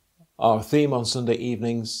Our theme on Sunday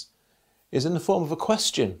evenings is in the form of a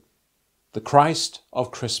question. The Christ of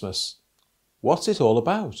Christmas. What's it all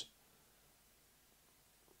about?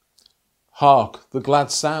 Hark, the glad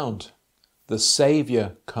sound. The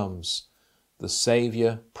Saviour comes. The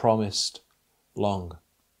Saviour promised long.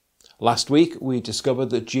 Last week we discovered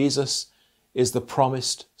that Jesus is the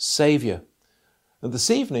promised Saviour. And this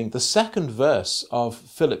evening, the second verse of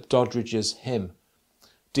Philip Doddridge's hymn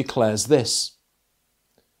declares this: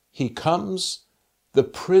 He comes the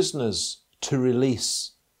prisoners to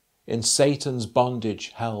release, in Satan's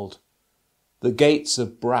bondage held. The gates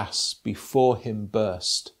of brass before him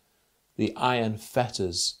burst, the iron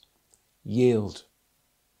fetters yield.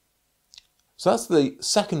 So that's the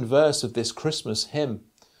second verse of this Christmas hymn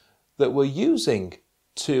that we're using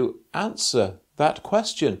to answer that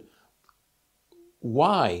question.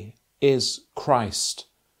 Why is Christ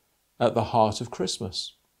at the heart of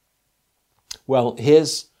Christmas? Well,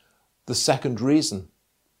 here's the second reason.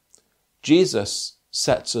 Jesus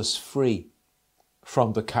sets us free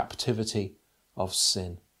from the captivity of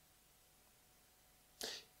sin.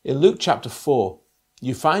 In Luke chapter 4,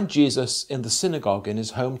 you find Jesus in the synagogue in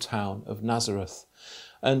his hometown of Nazareth,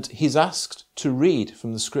 and he's asked to read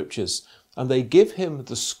from the scriptures, and they give him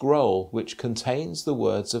the scroll which contains the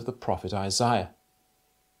words of the prophet Isaiah.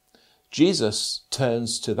 Jesus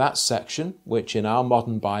turns to that section, which in our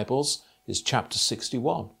modern Bibles is chapter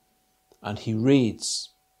 61, and he reads,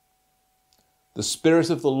 The Spirit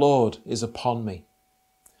of the Lord is upon me,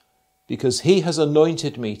 because he has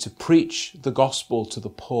anointed me to preach the gospel to the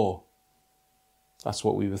poor. That's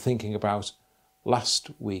what we were thinking about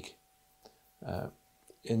last week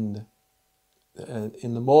in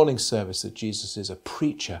the morning service, that Jesus is a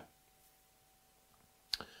preacher.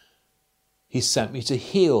 He sent me to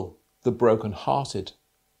heal the brokenhearted,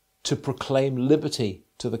 to proclaim liberty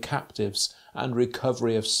to the captives and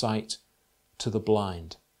recovery of sight to the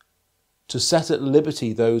blind, to set at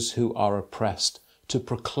liberty those who are oppressed, to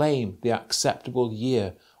proclaim the acceptable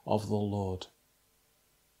year of the Lord.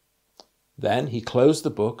 Then he closed the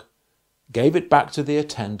book, gave it back to the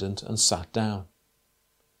attendant, and sat down.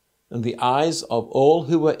 And the eyes of all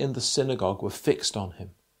who were in the synagogue were fixed on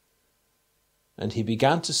him. And he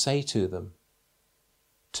began to say to them,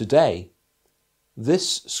 Today,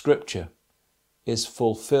 this scripture is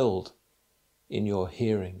fulfilled in your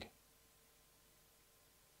hearing.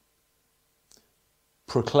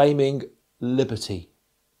 Proclaiming liberty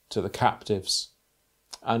to the captives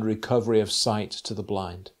and recovery of sight to the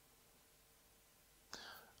blind.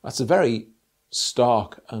 That's a very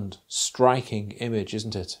stark and striking image,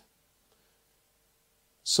 isn't it?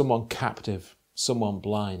 Someone captive, someone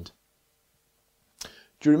blind.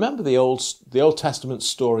 Do you remember the Old Testament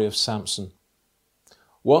story of Samson?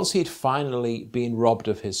 Once he'd finally been robbed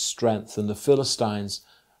of his strength and the Philistines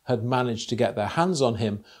had managed to get their hands on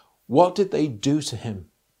him, what did they do to him?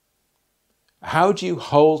 How do you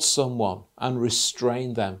hold someone and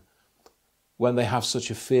restrain them when they have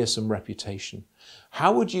such a fearsome reputation?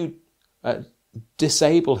 How would you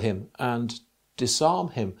disable him and disarm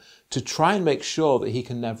him to try and make sure that he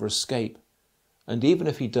can never escape? And even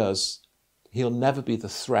if he does, he'll never be the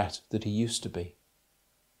threat that he used to be.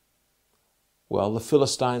 Well, the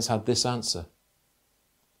Philistines had this answer.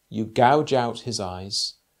 You gouge out his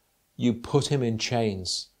eyes, you put him in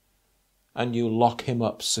chains, and you lock him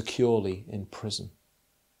up securely in prison.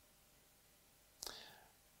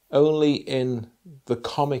 Only in the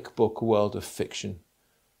comic book world of fiction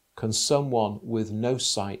can someone with no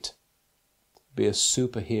sight be a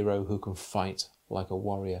superhero who can fight like a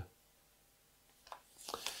warrior.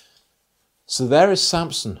 So there is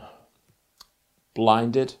Samson,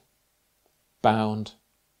 blinded, bound,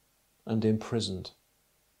 and imprisoned.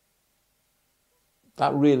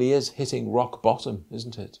 That really is hitting rock bottom,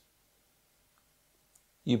 isn't it?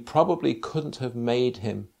 You probably couldn't have made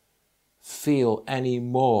him feel any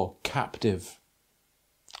more captive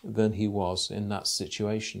than he was in that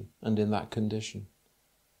situation and in that condition.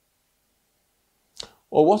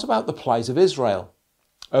 Or what about the plight of Israel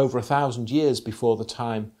over 1,000 years before the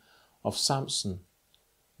time of Samson?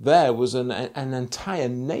 There was an entire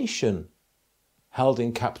nation held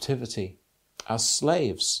in captivity as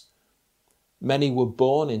slaves. Many were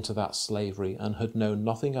born into that slavery and had known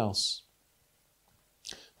nothing else.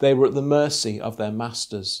 They were at the mercy of their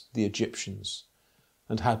masters, the Egyptians,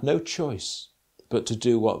 and had no choice but to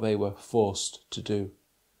do what they were forced to do.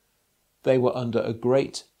 They were under a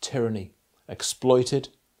great tyranny, exploited,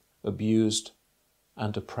 abused,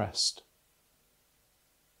 and oppressed.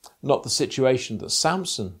 Not the situation that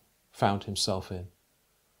Samson found himself in,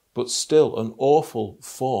 but still an awful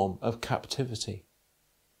form of captivity.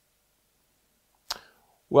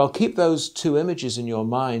 Well, keep those two images in your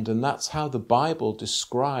mind, and that's how the Bible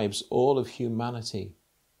describes all of humanity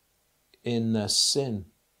in their sin.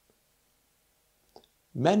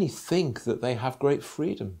 Many think that they have great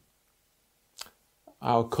freedom.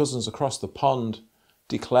 Our cousins across the pond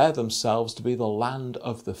declare themselves to be the land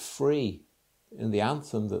of the free in the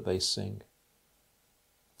anthem that they sing.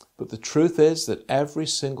 But the truth is that every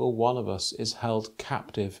single one of us is held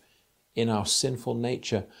captive in our sinful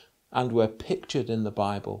nature, and we're pictured in the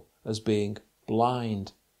Bible as being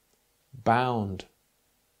blind, bound,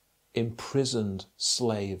 imprisoned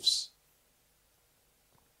slaves.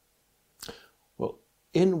 Well,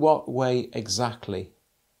 in what way exactly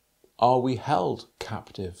are we held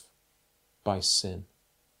captive by sin?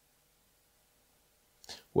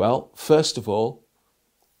 Well, first of all,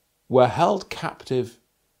 we're held captive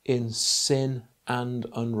in sin and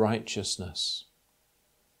unrighteousness.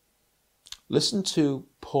 Listen to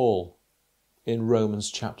Paul in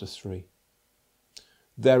Romans chapter 3.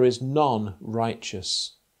 There is none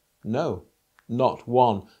righteous. No, not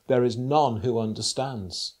one. There is none who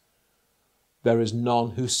understands. There is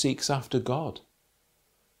none who seeks after God.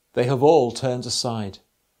 They have all turned aside.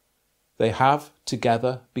 They have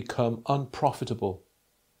together become unprofitable.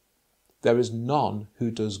 There is none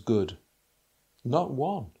who does good. Not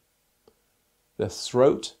one. Their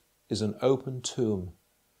throat is an open tomb.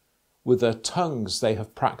 With their tongues they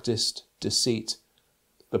have practiced deceit.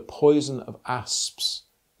 The poison of asps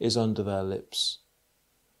is under their lips.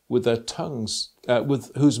 With their tongues,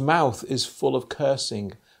 with whose mouth is full of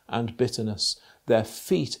cursing and bitterness. Their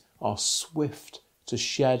feet are swift to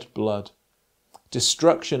shed blood.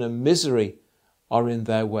 Destruction and misery are in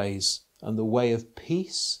their ways, and the way of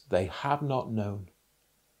peace they have not known.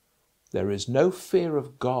 There is no fear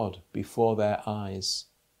of God before their eyes,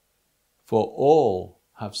 for all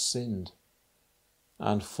have sinned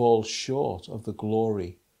and fall short of the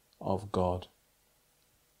glory of God.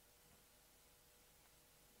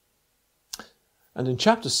 And in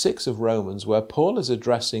chapter 6 of Romans, where Paul is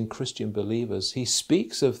addressing Christian believers, he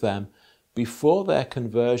speaks of them before their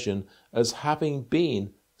conversion as having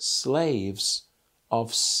been slaves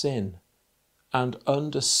of sin and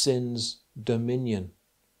under sin's dominion.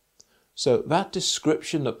 So that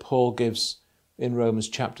description that Paul gives in Romans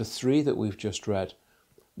chapter 3 that we've just read,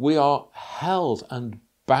 we are held and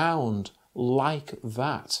bound like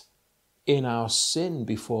that in our sin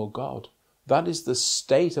before God. That is the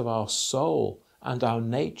state of our soul and our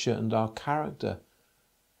nature and our character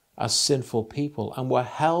as sinful people, and we're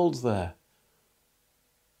held there.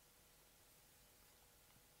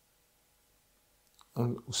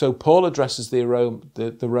 And so Paul addresses the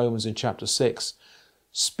Romans in chapter 6,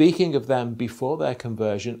 speaking of them before their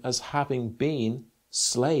conversion as having been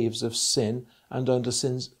slaves of sin and under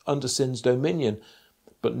sin's dominion.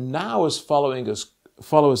 But now, as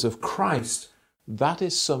followers of Christ, that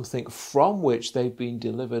is something from which they've been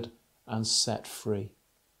delivered and set free.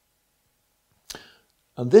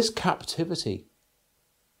 And this captivity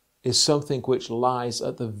is something which lies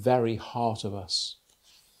at the very heart of us.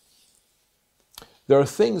 There are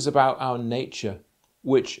things about our nature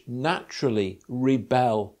which naturally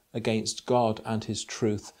rebel against God and his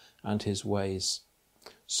truth and his ways.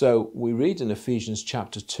 So we read in Ephesians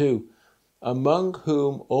chapter 2, among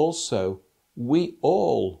whom also we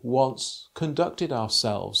all once conducted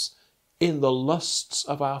ourselves in the lusts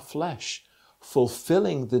of our flesh,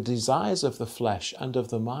 fulfilling the desires of the flesh and of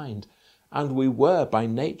the mind, and we were by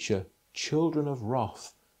nature children of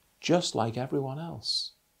wrath, just like everyone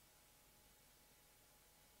else.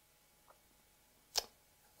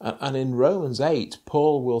 And in Romans 8,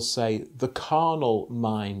 Paul will say the carnal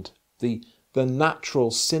mind, the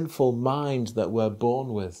natural sinful mind that we're born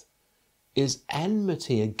with, is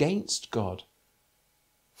enmity against God.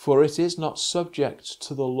 For it is not subject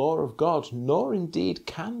to the law of God, nor indeed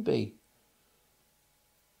can be.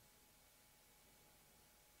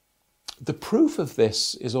 The proof of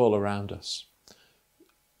this is all around us.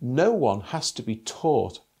 No one has to be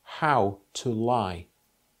taught how to lie,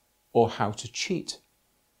 or how to cheat,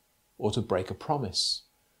 or to break a promise,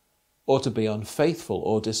 or to be unfaithful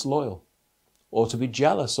or disloyal, or to be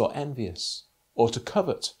jealous or envious, or to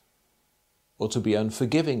covet, or to be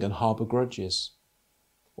unforgiving and harbour grudges,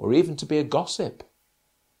 or even to be a gossip.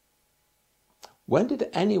 When did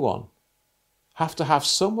anyone have to have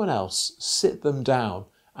someone else sit them down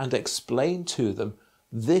and explain to them,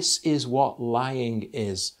 this is what lying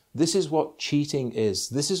is, this is what cheating is,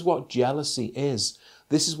 this is what jealousy is,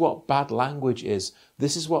 this is what bad language is,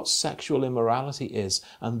 this is what sexual immorality is,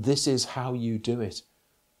 and this is how you do it?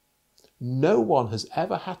 No one has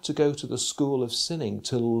ever had to go to the school of sinning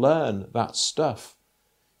to learn that stuff.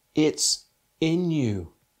 It's in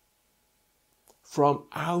you. from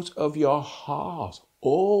out of your heart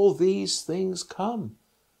all these things come,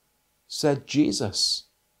 said Jesus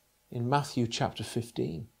in Matthew chapter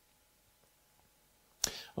 15.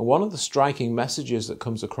 And one of the striking messages that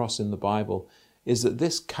comes across in the Bible is that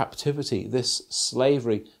this captivity, this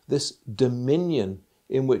slavery, this dominion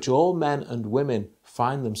in which all men and women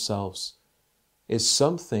find themselves is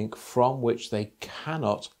something from which they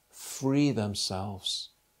cannot free themselves.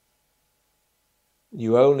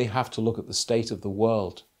 You only have to look at the state of the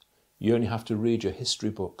world. You only have to read your history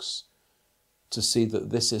books to see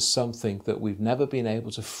that this is something that we've never been able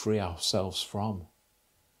to free ourselves from.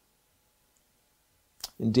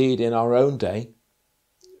 Indeed, in our own day,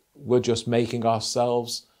 we're just making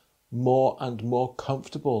ourselves more and more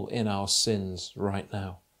comfortable in our sins right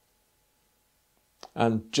now.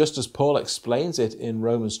 And just as Paul explains it in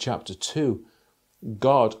Romans chapter 2,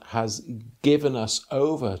 God has given us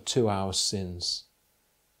over to our sins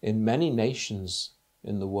in many nations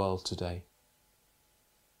in the world today.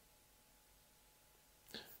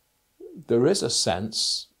 There is a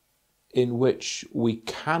sense in which we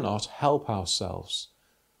cannot help ourselves.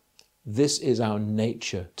 This is our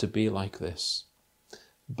nature to be like this.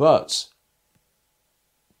 But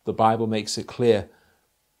the Bible makes it clear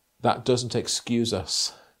that doesn't excuse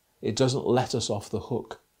us. It doesn't let us off the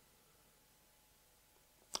hook.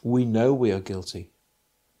 We know we are guilty.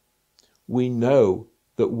 We know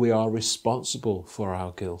that we are responsible for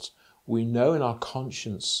our guilt. We know in our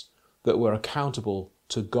conscience that we're accountable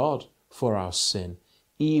to God for our sin,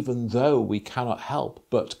 even though we cannot help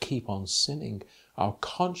but keep on sinning. Our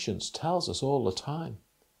conscience tells us all the time.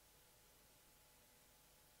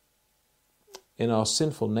 In our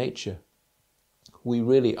sinful nature, we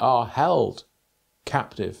really are held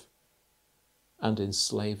captive and in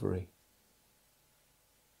slavery.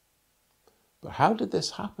 But how did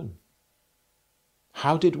this happen?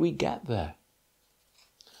 How did we get there?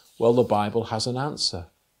 Well, the Bible has an answer.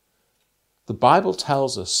 The Bible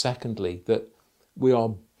tells us, secondly, that we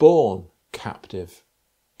are born captive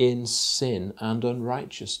in sin and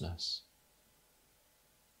unrighteousness.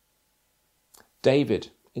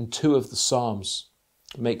 David, in 2 of the Psalms,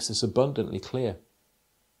 makes this abundantly clear.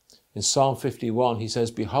 In Psalm 51, he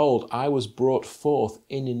says, "Behold, I was brought forth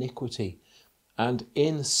in iniquity, and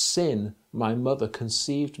in sin my mother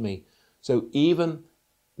conceived me." So even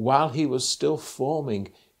while he was still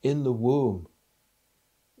forming in the womb,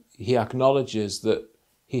 he acknowledges that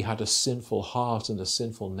he had a sinful heart and a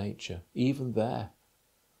sinful nature, even there.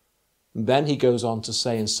 And then he goes on to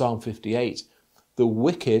say in Psalm 58, "The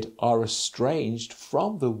wicked are estranged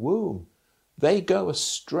from the womb. They go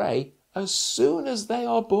astray as soon as they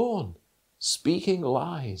are born, speaking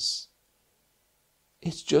lies."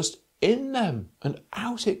 It's just in them and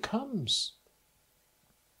out it comes.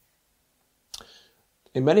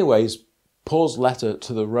 In many ways, Paul's letter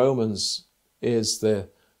to the Romans is the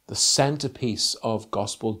centerpiece of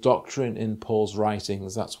gospel doctrine in Paul's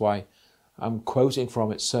writings. That's why I'm quoting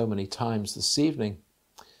from it so many times this evening.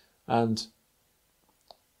 And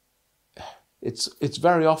it's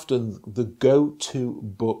very often the go-to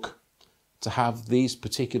book to have these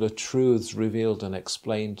particular truths revealed and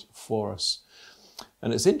explained for us.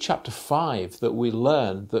 And it's in chapter 5 that we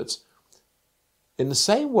learn that in the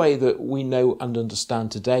same way that we know and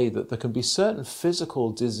understand today that there can be certain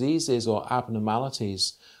physical diseases or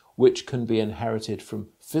abnormalities which can be inherited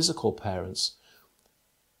from physical parents,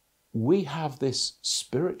 we have this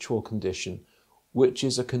spiritual condition, which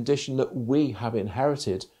is a condition that we have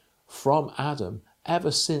inherited from Adam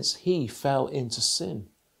ever since he fell into sin.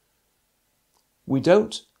 We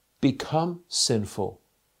don't become sinful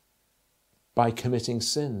by committing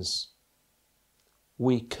sins.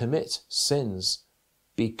 We commit sins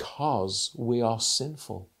because we are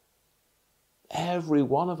sinful. Every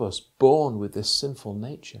one of us born with this sinful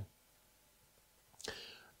nature.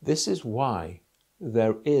 This is why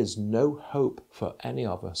there is no hope for any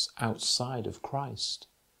of us outside of Christ.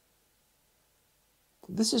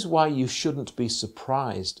 This is why you shouldn't be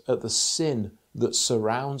surprised at the sin that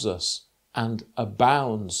surrounds us and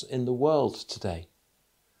abounds in the world today.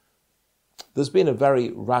 There's been a very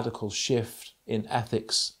radical shift in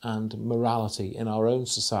ethics and morality in our own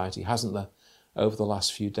society, hasn't there, over the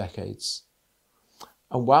last few decades?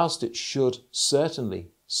 And whilst it should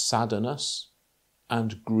certainly sadden us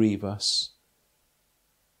and grieve us,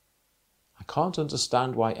 I can't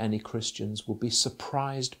understand why any Christians would be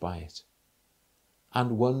surprised by it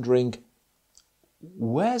and wondering,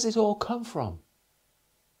 where's it all come from?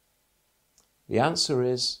 The answer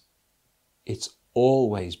is, it's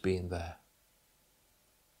always been there.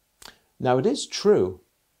 Now, it is true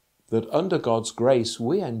that under God's grace,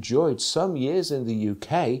 we enjoyed some years in the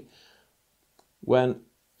UK when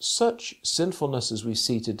such sinfulness as we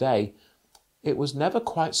see today, it was never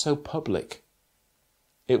quite so public.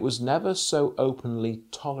 It was never so openly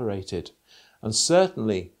tolerated. And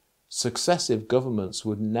certainly successive governments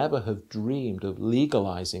would never have dreamed of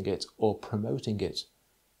legalizing it or promoting it.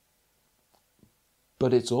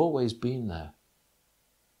 But it's always been there.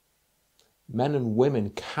 Men and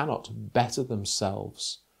women cannot better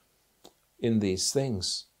themselves in these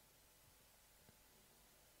things.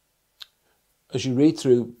 As you read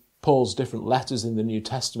through Paul's different letters in the New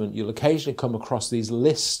Testament, you'll occasionally come across these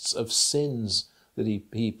lists of sins that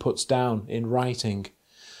he puts down in writing.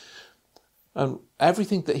 And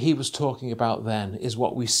everything that he was talking about then is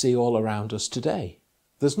what we see all around us today.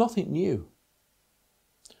 There's nothing new.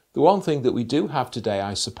 The one thing that we do have today,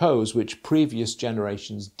 I suppose, which previous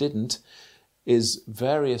generations didn't, is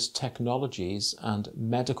various technologies and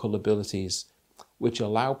medical abilities which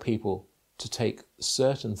allow people to take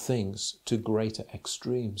certain things to greater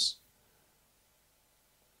extremes.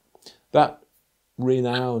 That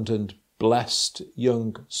renowned and blessed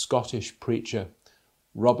young Scottish preacher,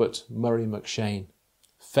 Robert Murray McCheyne,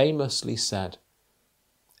 famously said,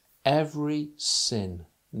 "Every sin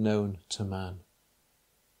known to man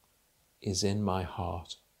is in my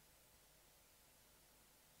heart."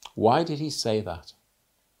 Why did he say that?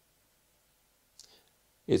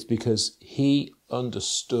 It's because he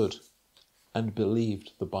understood and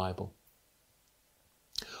believed the Bible.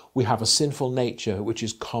 We have a sinful nature which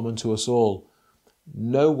is common to us all.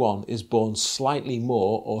 No one is born slightly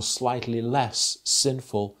more or slightly less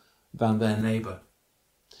sinful than their neighbour.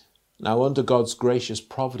 Now, under God's gracious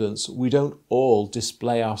providence, we don't all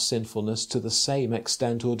display our sinfulness to the same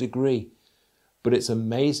extent or degree, but it's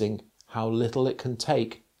amazing how little it can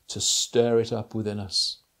take to stir it up within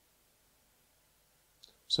us.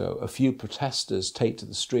 So a few protesters take to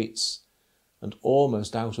the streets, and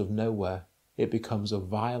almost out of nowhere, it becomes a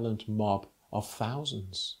violent mob of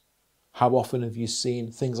thousands. How often have you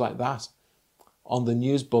seen things like that on the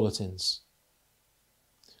news bulletins?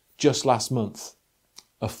 Just last month,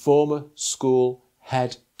 a former school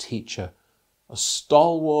head teacher, a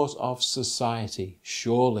stalwart of society,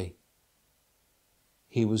 surely,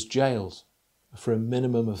 he was jailed for a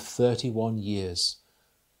minimum of 31 years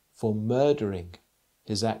for murdering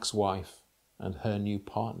his ex-wife and her new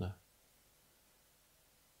partner.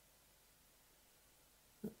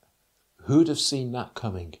 Who'd have seen that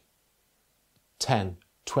coming 10,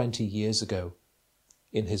 20 years ago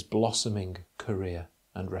in his blossoming career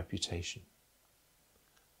and reputation?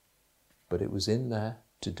 But it was in there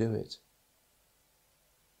to do it.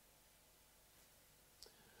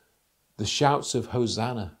 The shouts of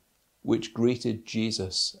Hosanna, which greeted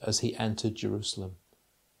Jesus as he entered Jerusalem,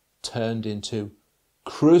 turned into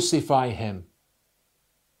 "Crucify him"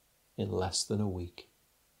 in less than a week.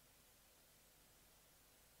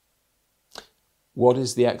 What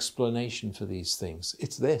is the explanation for these things?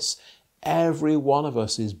 It's this: every one of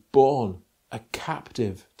us is born a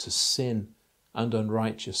captive to sin and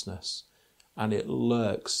unrighteousness, and it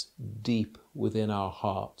lurks deep within our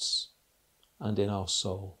hearts and in our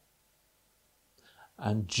soul.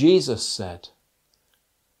 And Jesus said,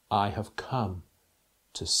 "I have come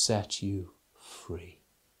to set you free."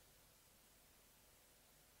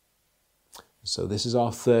 So this is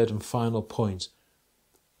our third and final point.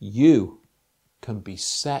 You can be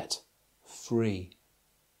set free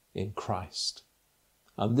in Christ.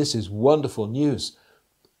 And this is wonderful news.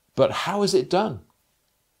 But how is it done?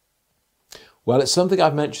 Well, it's something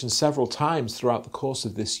I've mentioned several times throughout the course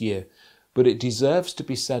of this year, but it deserves to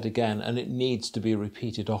be said again, and it needs to be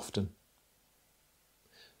repeated often.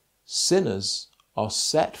 Sinners are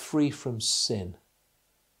set free from sin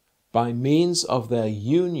by means of their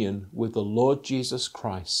union with the Lord Jesus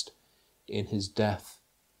Christ in his death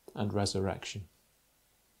and resurrection.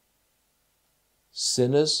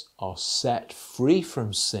 Sinners are set free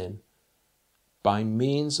from sin by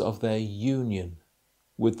means of their union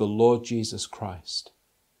with the Lord Jesus Christ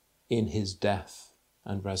in his death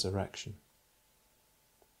and resurrection.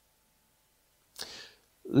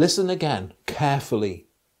 Listen again carefully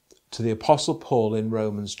to the Apostle Paul in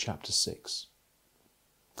Romans chapter 6.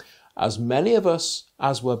 As many of us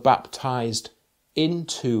as were baptized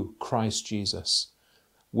into Christ Jesus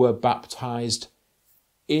were baptized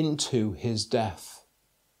into his death.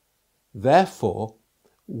 Therefore,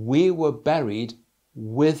 we were buried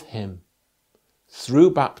with him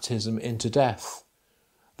through baptism into death,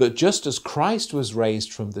 that just as Christ was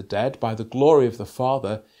raised from the dead by the glory of the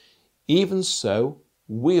Father, even so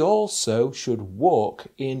we also should walk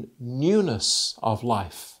in newness of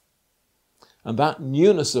life. And that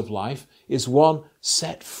newness of life is one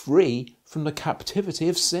set free from the captivity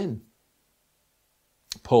of sin.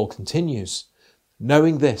 Paul continues,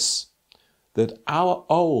 knowing this, that our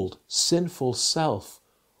old sinful self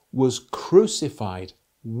was crucified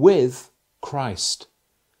with Christ,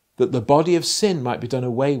 that the body of sin might be done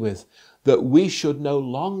away with, that we should no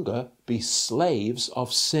longer be slaves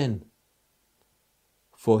of sin.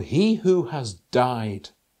 For he who has died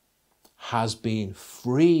has been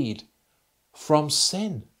freed from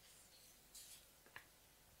sin.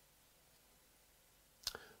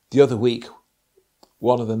 The other week,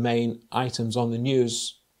 one of the main items on the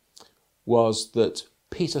news was that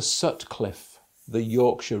Peter Sutcliffe, the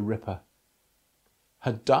Yorkshire Ripper,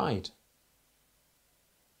 had died.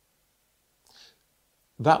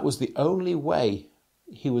 That was the only way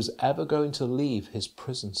he was ever going to leave his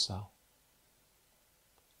prison cell.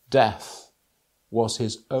 Death was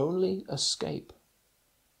his only escape.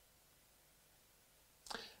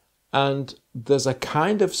 And there's a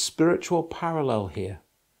kind of spiritual parallel here.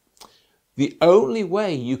 The only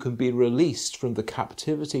way you can be released from the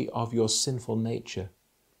captivity of your sinful nature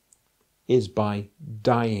is by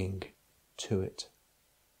dying to it.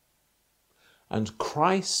 And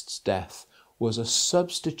Christ's death was a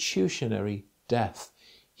substitutionary death.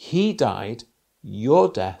 He died your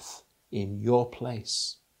death in your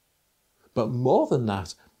place. But more than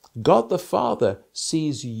that, God the Father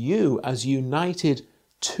sees you as united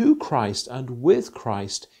to Christ and with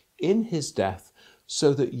Christ in his death,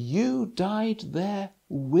 so that you died there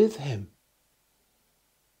with him.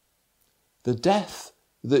 The death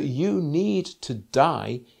that you need to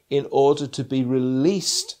die in order to be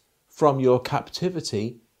released from your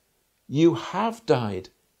captivity, you have died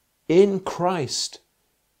in Christ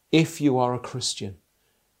if you are a Christian,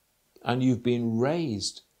 and you've been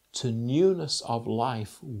raised to newness of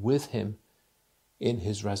life with him in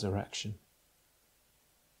his resurrection.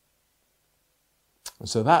 And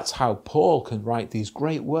so that's how Paul can write these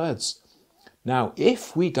great words. Now,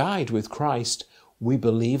 if we died with Christ, we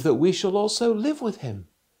believe that we shall also live with him,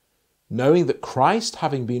 knowing that Christ,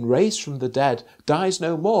 having been raised from the dead, dies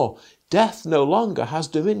no more. Death no longer has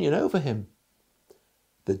dominion over him.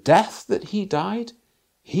 The death that he died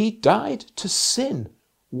to sin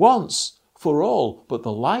once for all, but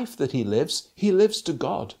the life that he lives to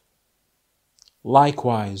God.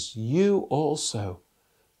 Likewise, you also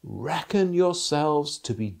reckon yourselves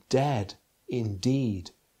to be dead indeed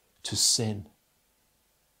to sin,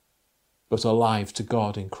 but alive to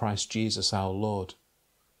God in Christ Jesus our Lord.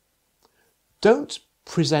 Don't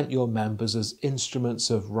present your members as instruments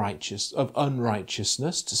of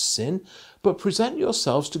unrighteousness to sin, but present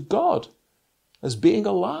yourselves to God as being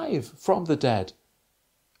alive from the dead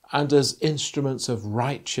and as instruments of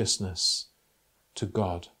righteousness to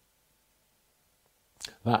God.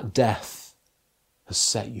 That death has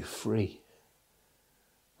set you free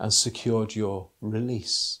and secured your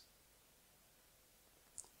release.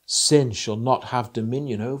 Sin shall not have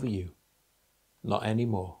dominion over you, not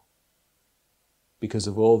anymore, because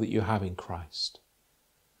of all that you have in Christ.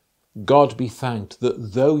 God be thanked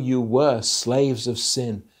that though you were slaves of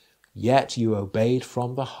sin, yet you obeyed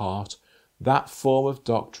from the heart that form of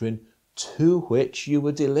doctrine to which you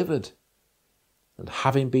were delivered. And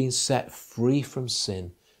having been set free from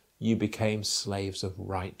sin, you became slaves of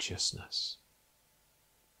righteousness.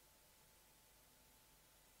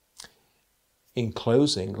 In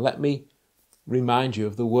closing, let me remind you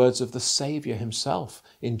of the words of the Saviour himself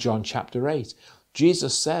in John chapter 8.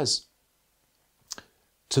 Jesus says,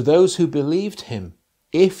 "To those who believed him,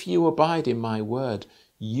 if you abide in my word,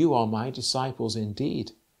 you are my disciples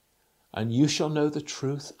indeed, and you shall know the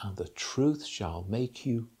truth, and the truth shall make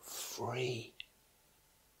you free."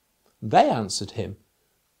 They answered him,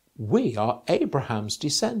 "We are Abraham's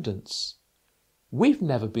descendants. We've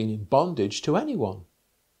never been in bondage to anyone.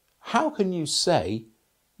 How can you say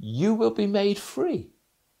you will be made free?"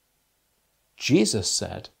 Jesus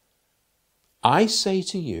said, "I say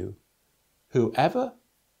to you, whoever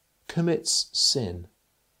commits sin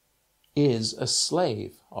is a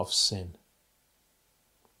slave of sin.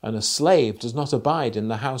 And a slave does not abide in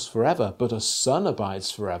the house forever, but a son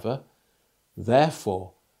abides forever.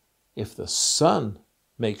 Therefore, if the Son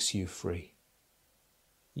makes you free,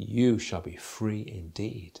 you shall be free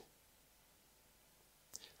indeed."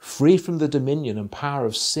 Free from the dominion and power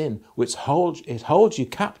of sin, which holds you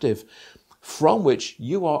captive, from which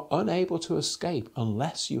you are unable to escape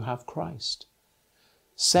unless you have Christ.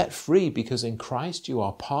 Set free because in Christ you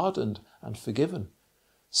are pardoned and forgiven.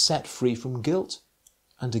 Set free from guilt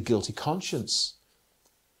and a guilty conscience.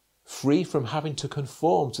 Free from having to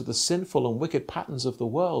conform to the sinful and wicked patterns of the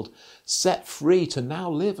world. Set free to now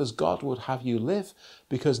live as God would have you live,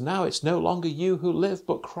 because now it's no longer you who live,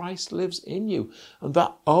 but Christ lives in you. And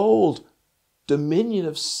that old dominion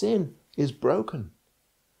of sin is broken.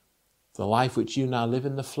 The life which you now live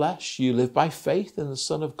in the flesh, you live by faith in the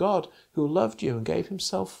Son of God who loved you and gave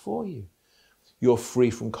himself for you. You're free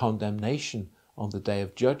from condemnation on the day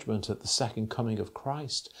of judgment at the second coming of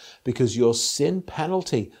Christ, because your sin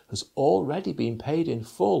penalty has already been paid in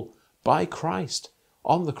full by Christ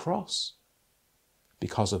on the cross.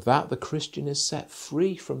 Because of that, the Christian is set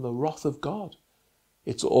free from the wrath of God.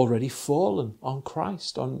 It's already fallen on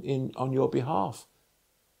Christ on your behalf.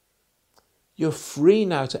 You're free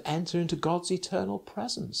now to enter into God's eternal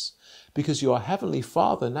presence, because your heavenly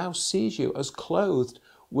Father now sees you as clothed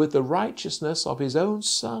with the righteousness of his own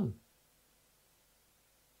Son.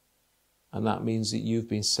 And that means that you've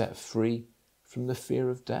been set free from the fear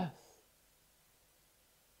of death.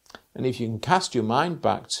 And if you can cast your mind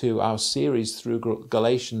back to our series through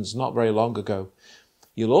Galatians not very long ago,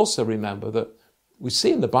 you'll also remember that we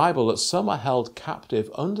see in the Bible that some are held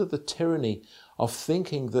captive under the tyranny of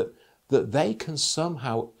thinking that they can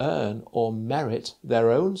somehow earn or merit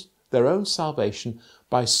their own salvation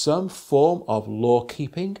by some form of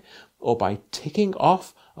law-keeping, or by ticking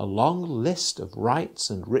off a long list of rites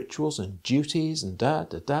and rituals and duties and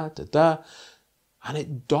and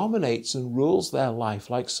it dominates and rules their life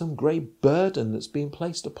like some great burden that's been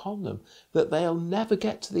placed upon them that they'll never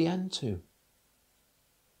get to the end to.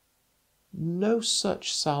 No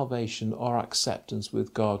such salvation or acceptance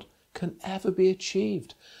with God can ever be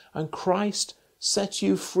achieved, and Christ sets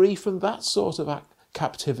you free from that sort of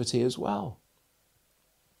captivity as well.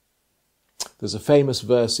 There's a famous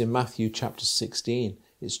verse in Matthew chapter 16.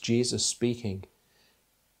 It's Jesus speaking.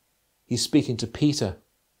 He's speaking to Peter.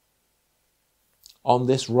 On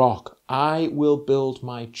this rock I will build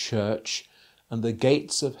my church, and the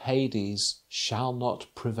gates of Hades shall not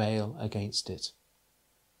prevail against it.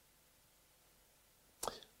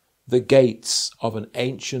 The gates of an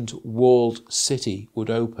ancient walled city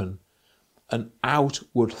would open, and out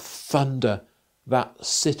would thunder that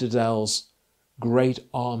citadel's great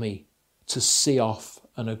army to see off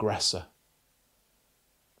an aggressor.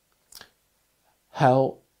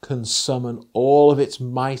 Hell can summon all of its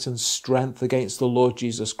might and strength against the Lord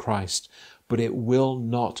Jesus Christ, but it will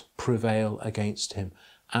not prevail against him,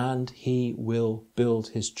 and he will build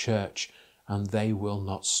his church, and they will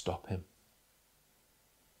not stop him.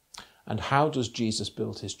 And how does Jesus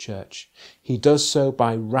build his church? He does so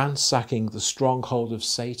by ransacking the stronghold of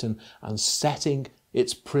Satan and setting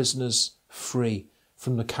its prisoners free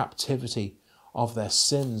from the captivity of their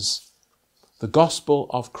sins. The gospel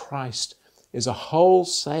of Christ is a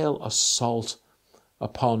wholesale assault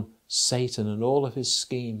upon Satan and all of his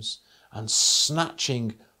schemes, and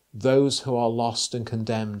snatching those who are lost and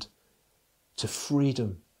condemned to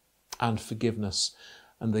freedom and forgiveness.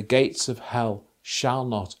 And the gates of hell shall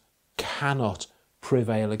not, cannot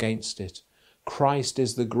prevail against it. Christ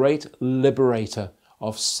is the great liberator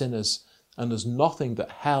of sinners, and there's nothing that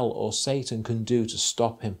hell or Satan can do to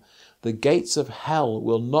stop him. The gates of hell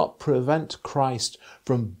will not prevent Christ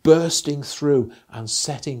from bursting through and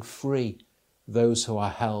setting free those who are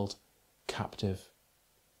held captive.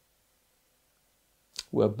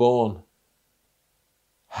 We're born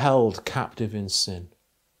held captive in sin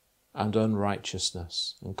and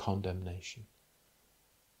unrighteousness and condemnation.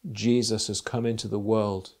 Jesus has come into the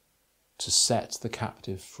world to set the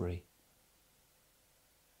captive free.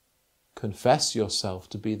 Confess yourself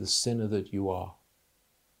to be the sinner that you are.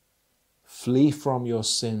 Flee from your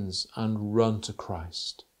sins and run to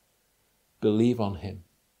Christ. Believe on him.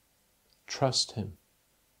 Trust him.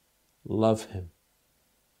 Love him.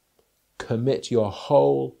 Commit your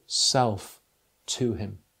whole self to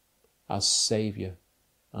him as Saviour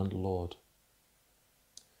and Lord.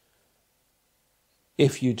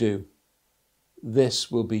 If you do, this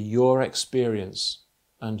will be your experience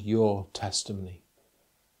and your testimony.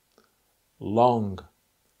 Long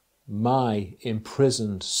my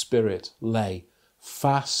imprisoned spirit lay,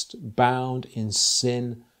 fast bound in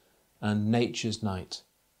sin and nature's night.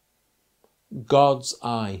 God's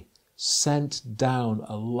eye sent down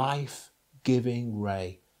a life-giving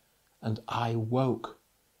ray, and I woke,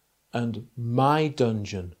 and my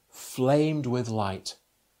dungeon flamed with light.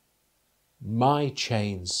 My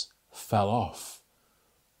chains fell off,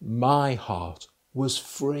 my heart was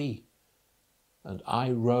free, and I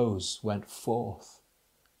rose, went forth,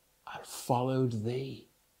 and followed thee.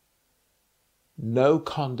 No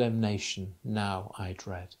condemnation now I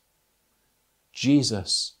dread.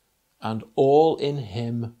 Jesus and all in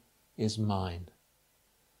him is mine.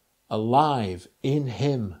 Alive in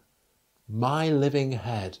him, my living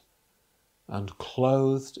head, and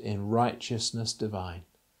clothed in righteousness divine.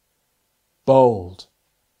 Bold,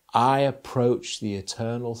 I approach the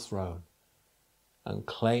eternal throne, and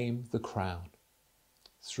claim the crown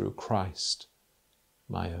through Christ,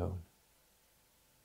 my own.